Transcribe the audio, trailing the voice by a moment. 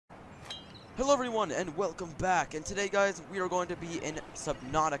Hello everyone and welcome back, and today guys we are going to be in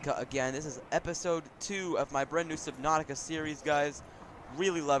Subnautica again. This is episode 2 of my brand new Subnautica series, guys.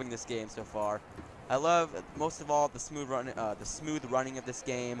 Really loving this game so far. I love most of all the smooth running of this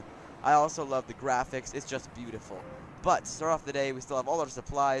game. I also love the graphics. It's just beautiful. But to start off the day, we still have all our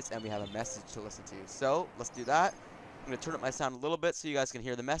supplies and we have a message to listen to. So let's do that. I'm going to turn up my sound a little bit so you guys can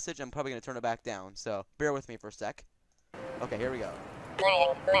hear the message. I'm probably going to turn it back down, so bear with me for a sec. Okay, here we go.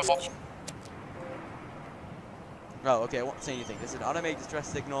 Playing message. Oh, okay, I won't say anything. This is an automated distress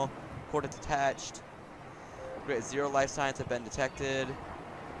signal. Coordinates attached. Great, 0 life signs have been detected.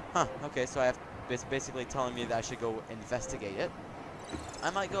 Huh, okay, so it's basically telling me that I should go investigate it.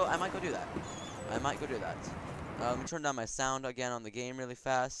 I might go do that. Let me turn down my sound again on the game really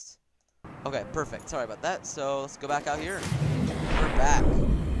fast. Okay, perfect. Sorry about that. So, let's go back out here. We're back.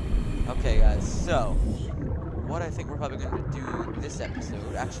 Okay, guys, so what I think we're probably going to do this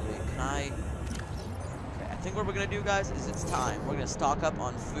episode, actually, I think what we're going to do, guys, is it's time. We're going to stock up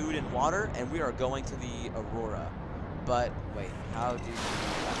on food and water, and we are going to the Aurora. But, wait, how do you...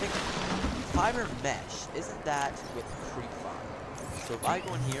 I think fiber mesh, isn't that with creep farm? So if I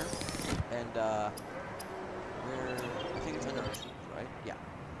go in here, and, I think it's under tools, right? Yeah.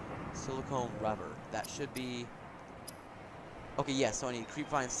 Silicone rubber. That should be... Okay, yeah, so I need creep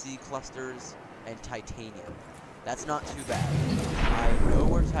vine seed clusters and titanium. That's not too bad. I know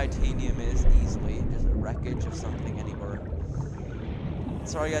where titanium is easily. There's a wreckage of something anywhere.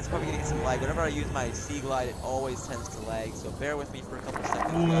 Sorry guys, probably getting some lag. Whenever I use my sea glide, it always tends to lag, so bear with me for a couple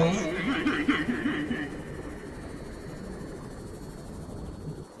seconds, guys.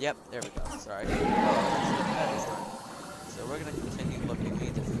 Yep, there we go. Sorry. So we're gonna continue looking. We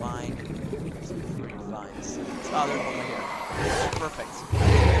need to find some fruit vines. Oh, there's one right here. Perfect.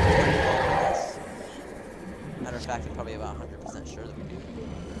 Matter of fact, I'm probably about 100% sure that we do.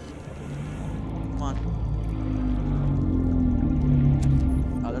 Come on.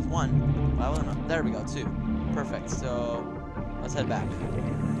 Oh, there's one. Well, no. There we go, 2. Perfect. So, let's head back.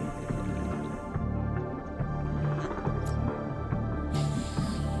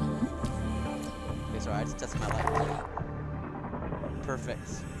 Okay, sorry, I just tested my light. Perfect.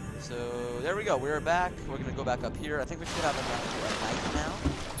 So, there we go. We're back. We're going to go back up here. I think we should have enough for a night now.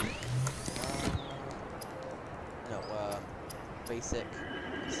 Basic.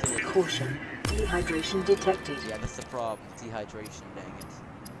 Caution. Dehydration detected. Yeah, that's the problem. Dehydration, dang it.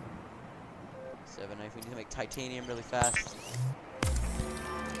 7, if we need to make titanium really fast.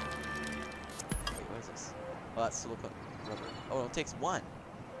 Wait, what is this? Oh, that's silicone rubber. Oh, it takes 1.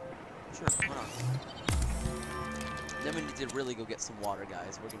 Sure, why not? Then we need to really go get some water,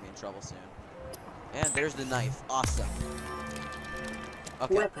 guys. We're gonna be in trouble soon. And there's the knife. Awesome.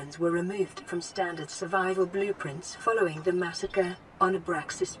 Okay. Weapons were removed from standard survival blueprints following the massacre on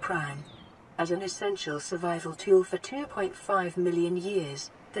Abraxas Prime. As an essential survival tool for 2.5 million years,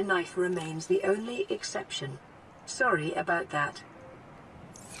 the knife remains the only exception. Sorry about that.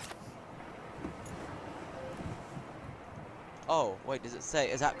 Oh, wait, does it say,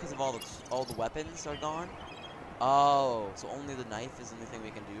 is that because of all the weapons are gone? Oh, so only the knife is the only thing we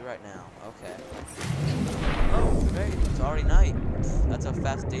can do right now. Okay. Oh, great. It's already night. That's how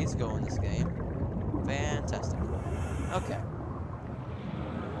fast days go in this game. Fantastic. Okay.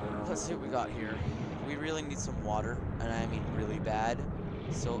 Let's see what we got here. We really need some water, and I mean really bad.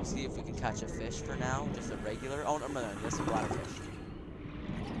 So let's see if we can catch a fish for now. Just a regular. Oh, no, there's some bladderfish.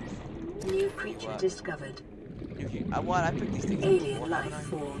 New creature discovered. What? I picked these things up Alien before, life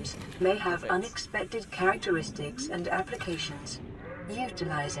forms may have Perfect. unexpected characteristics and applications.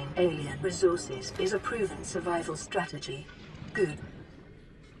 Utilizing alien resources is a proven survival strategy. Good.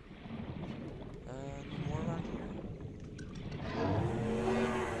 More around here?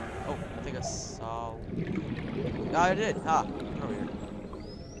 Oh, I think I saw... No, I did! Ah, come over here.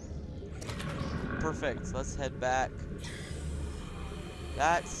 Perfect, let's head back.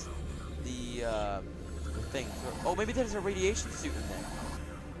 That's the thing. Oh, maybe there's a radiation suit in there.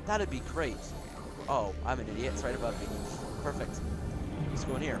 That'd be great. Oh, I'm an idiot. It's right above me. Perfect. Let's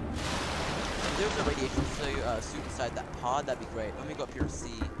go in here. If there's a radiation suit inside that pod, that'd be great. Let me go up here and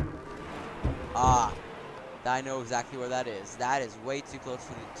see. Ah, I know exactly where that is. That is way too close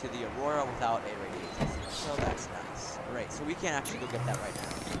to the Aurora without a radiation suit. So that's nice. Great. So we can't actually go get that right now.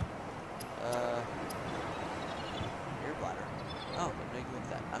 Air bladder. Oh, but no, you can make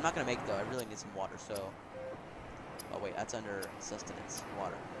that. I'm not gonna make it though. I really need some water. So. Oh wait, that's under sustenance.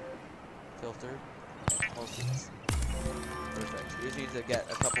 Water. Filtered. Pulses. Perfect. We just need to get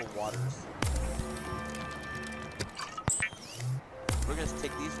a couple waters. We're gonna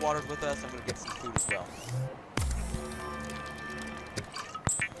take these waters with us. I'm gonna get some food as well.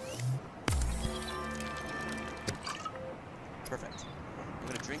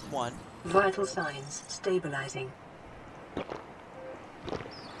 drink 1. Vital signs stabilizing. Okay,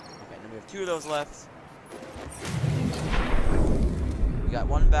 now we have 2 of those left. We got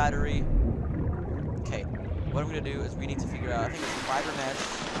 1 battery. Okay, what I'm gonna do is we need to figure out, I think it's fiber mesh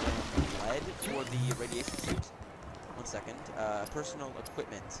and lead for the radiation suit. 1 second. Personal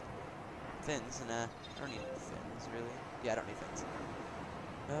equipment. Fins, and I don't need fins, really. Yeah, I don't need fins.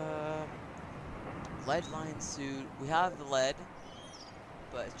 Lead line suit. We have the lead,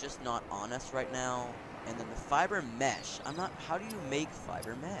 but it's just not on us right now. And then the fiber mesh. I'm not. How do you make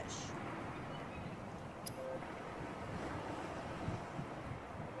fiber mesh?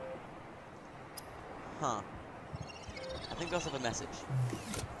 Huh. I think we also have a message.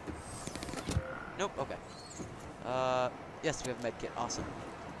 Nope. Okay. Yes, we have a med kit. Awesome.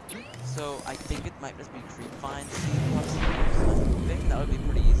 So I think it might just be creep find seed plus. I think that would be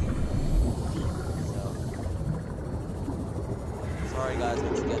pretty easy. So sorry guys,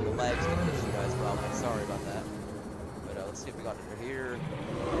 once again the leg's gonna get you guys probably. Sorry about that. But let's see if we got it over here.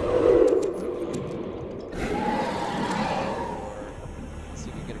 Let's see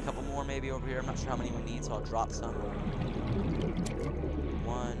if we can get a couple more maybe over here. I'm not sure how many we need, so I'll drop some.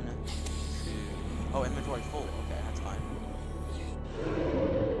 1, 2. Oh, inventory full. Okay, that's fine.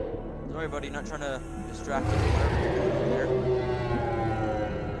 Sorry, buddy, not trying to distract you from whatever you're doing over there.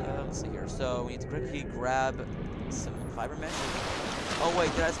 Let's see here. So we need to quickly grab some fiber mesh. Oh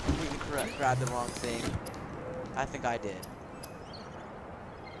wait, did I just completely grab the wrong thing? I think I did.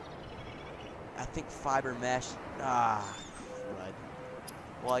 I think fiber mesh. Ah, crud.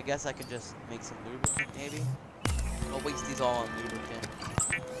 Well, I guess I can just make some lubricant, maybe. I'll waste these all on lubricant.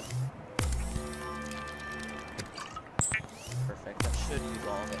 Perfect. That should use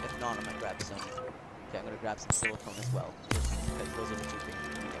all of it. If not, I might grab some. Okay, I'm gonna grab some silicone as well, just because those are the 2 things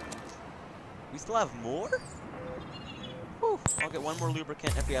we need. We still have more? Whew. I'll get 1 more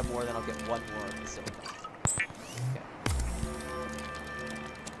lubricant. If we have more, then I'll get 1 more of the silicone. Okay.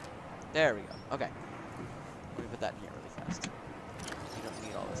 There we go. Okay. Let me put that in here really fast. You don't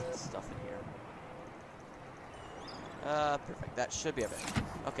need all this stuff in here. Perfect. That should be everything.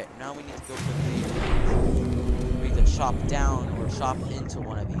 Okay, now we need to go quickly. We need to chop down or chop into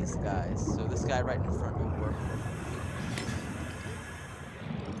one of these guys. So this guy right in front will work.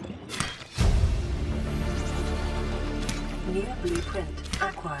 New blueprint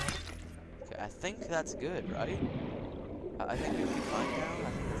acquired. Okay, I think that's good, right? I think we'll be fine now. I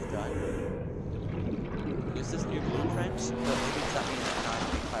think that's done. Use this new blueprint, but maybe does that mean that now I can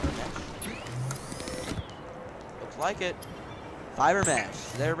make fiber mesh? Looks like it. Fiber mesh.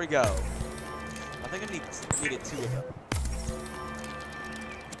 There we go. I think I needed 2 of them.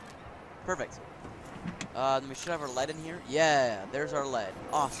 Perfect. Then we should have our lead in here. Yeah, there's our lead.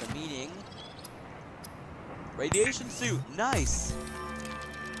 Awesome. Meaning radiation suit. Nice.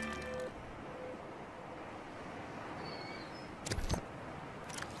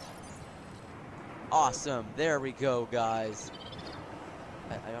 Awesome. There we go, guys.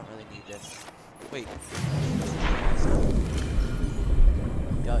 I don't really need this. Wait. It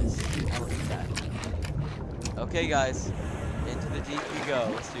does. I don't need that. Okay, guys. Into the Jeep we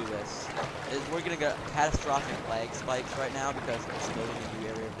go. Let's do this. We're gonna get catastrophic lag spikes right now because it's loading a new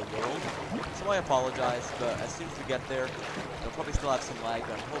area of the world. So I apologize, but as soon as we get there, we'll probably still have some lag,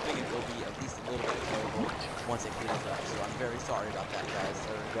 but I'm hoping it will be at least a little bit playable once it clears up. So I'm very sorry about that, guys. I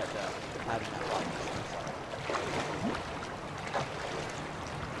regret having that lag. I'm sorry.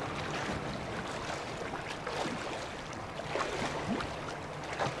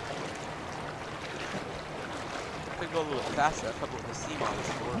 Could go a little faster. I probably with the sea on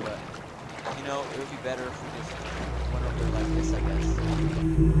before, but you know, it would be better if we just went over like this, I guess.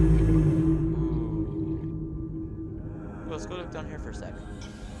 Ooh. Well, let's go look down here for a second.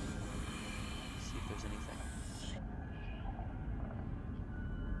 See if there's anything.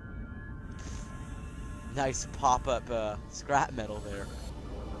 Nice pop-up scrap metal there.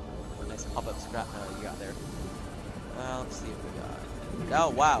 Nice pop-up scrap metal you got there. Let's see if we got. Oh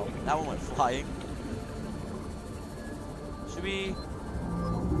wow, that one went flying. Should we?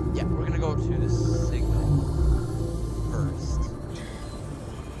 Yeah, we're gonna go to the signal first. Okay,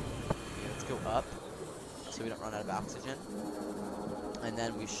 let's go up so we don't run out of oxygen. And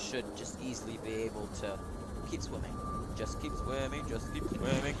then we should just easily be able to keep swimming. Just keep swimming, just keep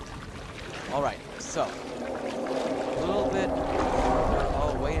swimming. Alright, so a little bit.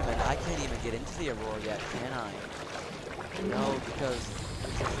 Oh, wait a minute. I can't even get into the Aurora yet, can I? No, because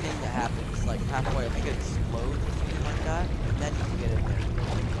there's a thing that happens like halfway. I think it explodes or something like that. And then you can get in there.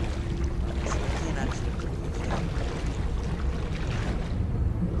 So I can't actually breathe in.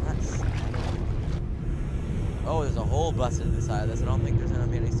 That's sad. Oh, there's a hole busted in the side of this. I don't think there's gonna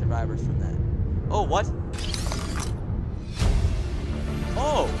be any survivors from that. Oh, what?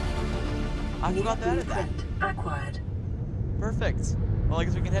 Oh! I forgot to add that. Acquired. Perfect. Well, I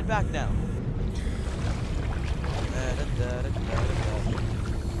guess we can head back now.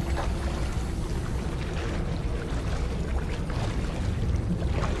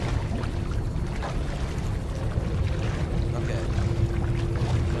 Okay.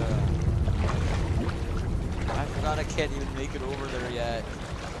 I forgot I can't even make it over there yet.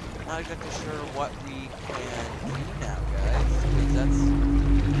 Not exactly sure what we can do now, guys. Because that's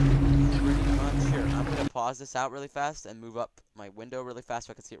pretty much here. I'm gonna pause this out really fast and move up my window really fast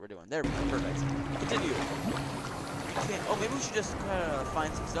so I can see what we're doing. There we go. Perfect. Continue. Okay. Oh, maybe we should just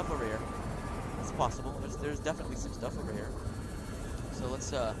find some stuff over here. It's possible. There's definitely some stuff over here. So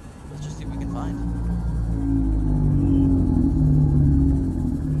let's just see what we can find.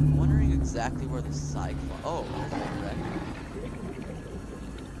 I'm wondering exactly where the Cyclops. Oh, there's a wreck.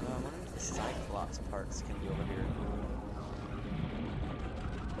 I wonder if the Cyclops parts can be over here.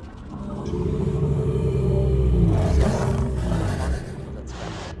 That's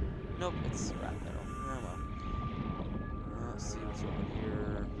scrap. Nope, it's scrap metal. Oh well. Let's see what's over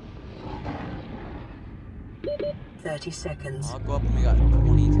here. 30 seconds. I'll go up when we got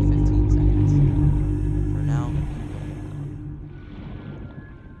 20 to 15 seconds. For now.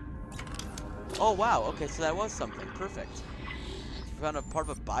 Oh wow, okay, so that was something. Perfect. We found a part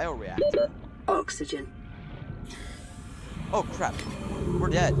of a bioreactor. Oxygen. Oh crap. We're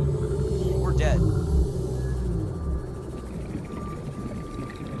dead. We're dead.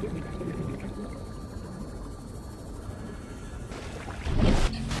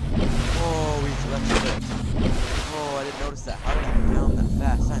 Oh, we left it. Oh, I didn't notice that. How did I go down that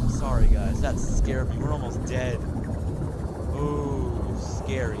fast? I'm sorry, guys. That scared me. We're almost dead. Ooh,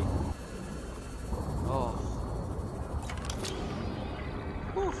 scary. Oh.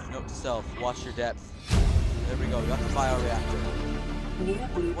 Whew. Note to self. Watch your depth. There we go. We got the bioreactor.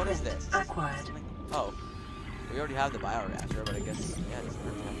 What is this? Acquired. Oh. We already have the bioreactor, but I guess, yeah, it doesn't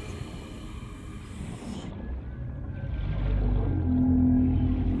hurt to have it.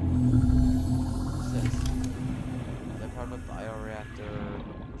 What's this? Another part of a bioreactor.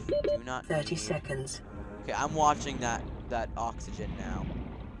 Which we do not 30 need. seconds. Okay, I'm watching that oxygen now.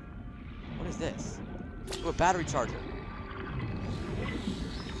 What is this? Oh, a battery charger.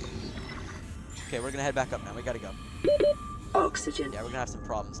 Okay, we're gonna head back up now. We gotta go. Oxygen. Yeah, we're gonna have some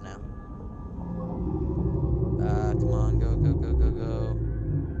problems now. Come on, go, go, go, go, go.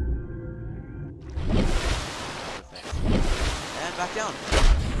 Perfect. And back down.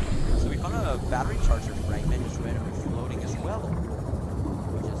 So we found a battery charger fragment just randomly floating as well,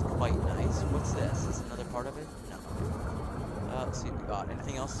 which is quite nice. What's this? Is this another part of it? No. Let's see what we got.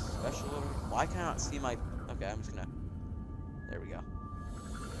 Anything else special over here? Why can I not see my... Okay, I'm just gonna... There we go.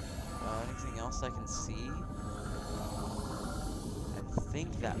 Anything else I can see? I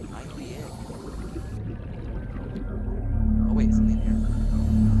think that might be it. Oh wait, something here.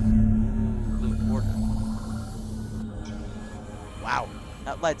 Blue quarter. Wow,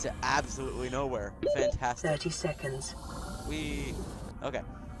 that led to absolutely nowhere. Fantastic. 30 seconds. Okay.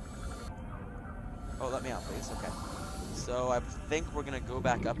 Oh, let me out, please. Okay. So I think we're gonna go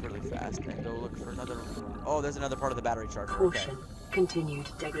back up really fast and go look for another... Oh, there's another part of the battery charger. Caution. Okay. Continued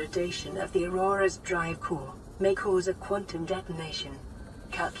degradation of the Aurora's drive core may cause a quantum detonation.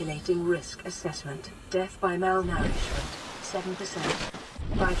 Calculating risk assessment. Death by malnourishment,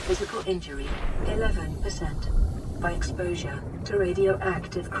 7%. By physical injury, 11%. By exposure to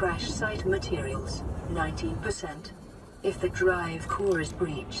radioactive crash site materials, 19%. If the drive core is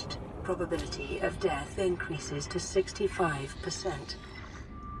breached, probability of death increases to 65%.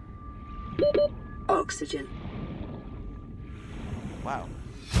 Oxygen. Wow.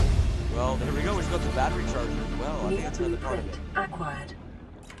 Well, there we go. We just got the battery charger as well. I think that's another part of it. Acquired.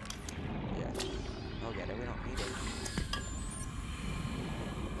 Yeah. Oh, yeah, we don't need it.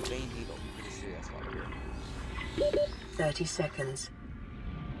 Vein needle. We just do that's while we're here. 30 seconds.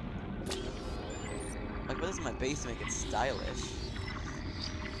 Like, put this in my base to make it stylish.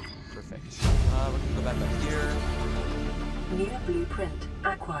 Perfect. We're gonna go back up here. New blueprint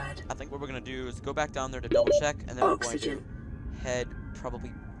acquired. I think what we're gonna do is go back down there to double check, and then Oxygen. we're going to head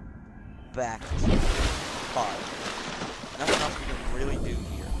probably back to pod. Nothing else we can really do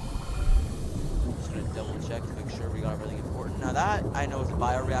here. Just gonna double check to make sure we got everything important. Now that I know is a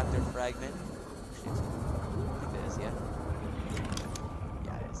bioreactor fragment. I think it is, yeah.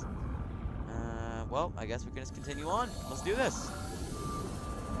 Yeah, it is. Well, I guess we can just continue on. Let's do this.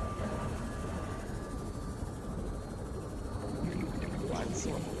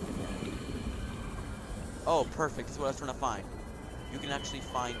 Oh, perfect. This is what I was trying to find. You can actually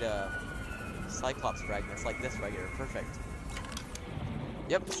find Cyclops fragments like this right here. Perfect.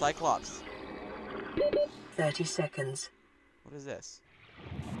 Yep, Cyclops. 30 seconds. What is this?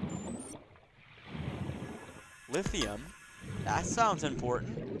 Lithium? That sounds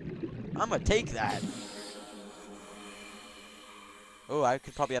important. I'm gonna take that. Oh, I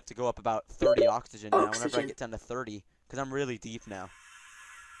could probably have to go up about 30 oxygen now whenever I get down to 30. Because I'm really deep now.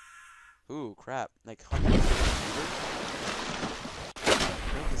 Ooh, crap. Like 150 meters?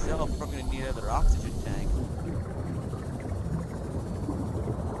 Note to self, we're probably gonna need another oxygen tank.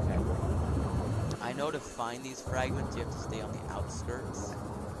 Okay. I know to find these fragments, you have to stay on the outskirts.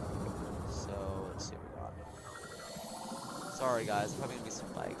 So, let's see what we got. Sorry guys, probably gonna be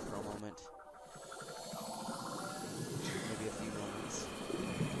some lag for a moment. Maybe a few moments.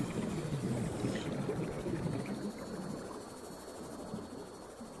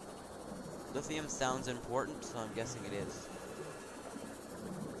 Lithium sounds important, so I'm guessing it is.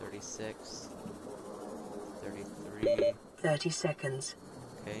 36. 33. 30 seconds.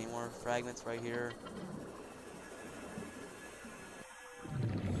 Okay, any more fragments right here?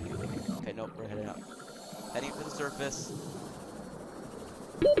 Okay, nope, we're heading up. Heading for the surface.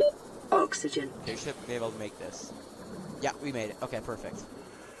 Oxygen. Okay, we should be able to make this. Yeah, we made it. Okay, perfect.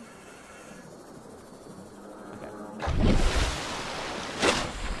 Okay.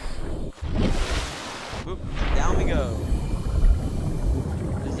 Boop, down we go.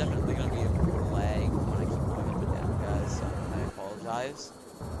 There's definitely going to be a lag when I keep going up and down, guys. So I apologize.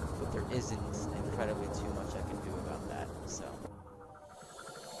 But there isn't incredibly too much I can do about that, so.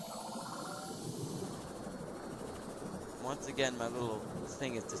 Once again, my little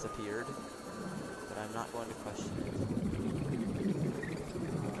thing has disappeared. But I'm not going to question it.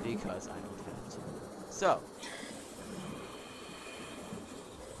 Because I don't have to. So.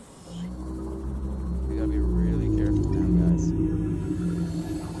 We gotta be really careful now, guys.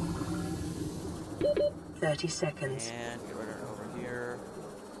 30 seconds. And get rid of it over here.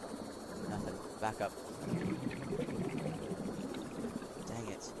 Nothing. Back up. Dang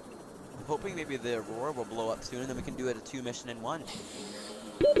it. I'm hoping maybe the Aurora will blow up soon and then we can do it a 2 mission in 1.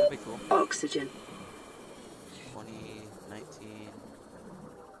 That'd be cool. Oxygen. 20, 19.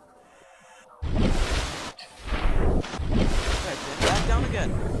 Okay, then back down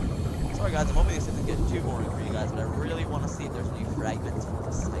again. Sorry guys, I'm hoping this isn't getting too boring for you guys, but I really want to see if there's any fragments for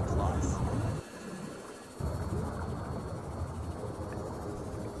the Cyclops.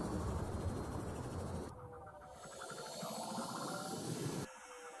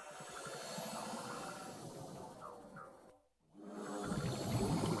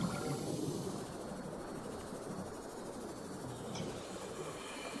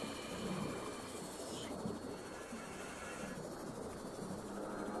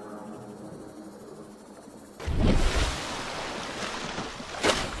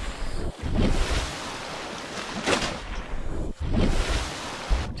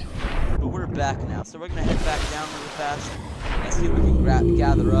 Back now, so we're gonna head back down really fast and see if we can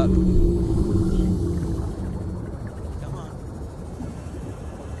gather up. Come on.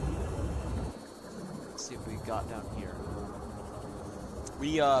 Let's see what we got down here.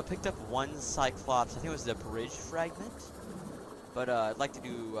 We picked up one Cyclops. I think it was the bridge fragment, but I'd like to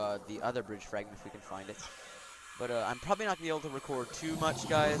do the other bridge fragment if we can find it. But I'm probably not gonna be able to record too much,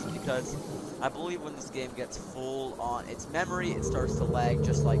 guys, because I believe when this game gets full on its memory, it starts to lag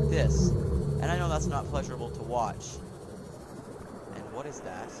just like this. And I know that's not pleasurable to watch. And what is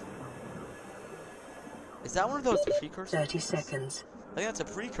that? Is that one of those precursor 30 bases? seconds. I think that's a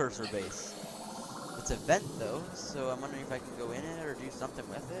precursor base. It's a vent though, so I'm wondering if I can go in it or do something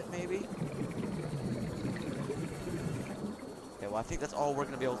with it, maybe? Okay, well I think that's all we're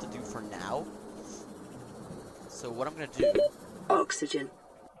going to be able to do for now. So what I'm going to do... Oxygen.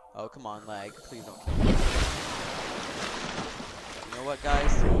 Oh, come on, lag. Please don't kill me. You know what,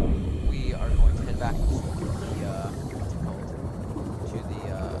 guys? We are going to head back to the, what's it called? To the,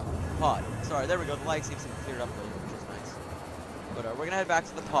 pod. Sorry, there we go. The lag seems to have cleared up a little, which is nice. But, we're going to head back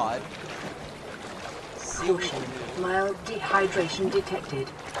to the pod. See what we Caution. can do. Mild dehydration detected.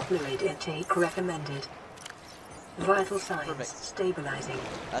 Fluid intake recommended. Vital signs Perfect. stabilizing.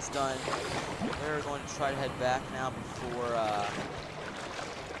 That's done. We're going to try to head back now before,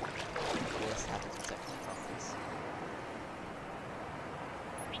 this happens. One second. Let's off this.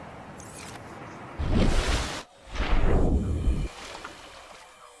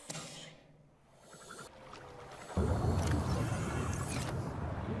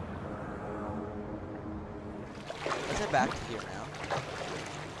 Let's head back to here now.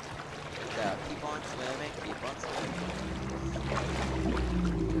 Yeah, keep on swimming, keep on swimming.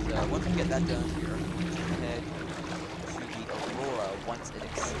 So once we get that done here, once it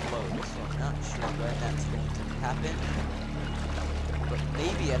explodes. So I'm not sure when that's going to happen. But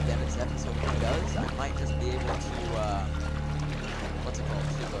maybe at the end of this episode, if it does, I might just be able to, what's it called?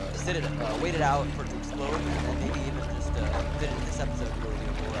 To wait it out for it to explode, and then maybe even just fit it in this episode to go to the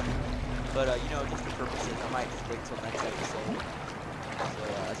Aurora. But, you know, just for purposes, I might just wait till next episode. So,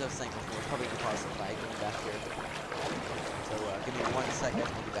 as I was saying before, it's probably going to cause some lag going back here. So, give me 1 second,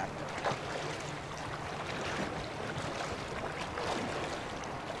 we'll be back there.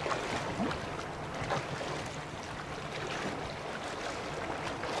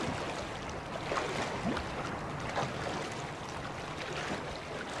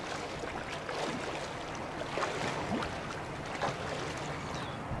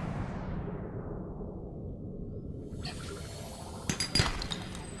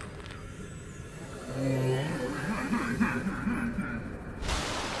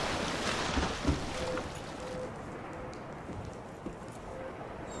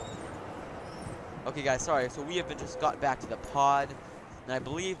 Okay guys, sorry, so we have just got back to the pod, and I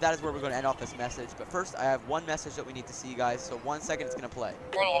believe that is where we're going to end off this message, but first I have one message that we need to see, guys, so 1 second, it's going to play.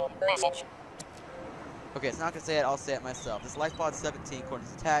 Playing message. Okay, it's not going to say it, I'll say it myself. This life pod 17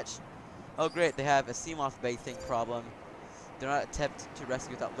 coordinates attached. Oh great, they have a Seamoth bathing problem. Do not attempt to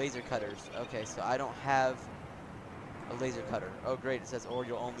rescue without laser cutters. Okay, so I don't have a laser cutter. Oh great, it says or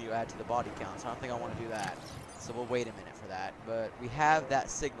you'll only add to the body count, so I don't think I want to do that. So we'll wait a minute for that, but we have that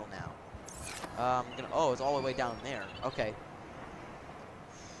signal now. Oh, it's all the way down there. Okay.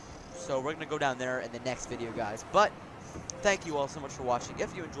 So we're gonna go down there in the next video, guys. But thank you all so much for watching.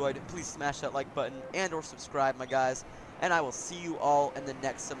 If you enjoyed it, please smash that like button and or subscribe, my guys. And I will see you all in the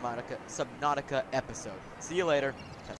next Subnautica episode. See you later.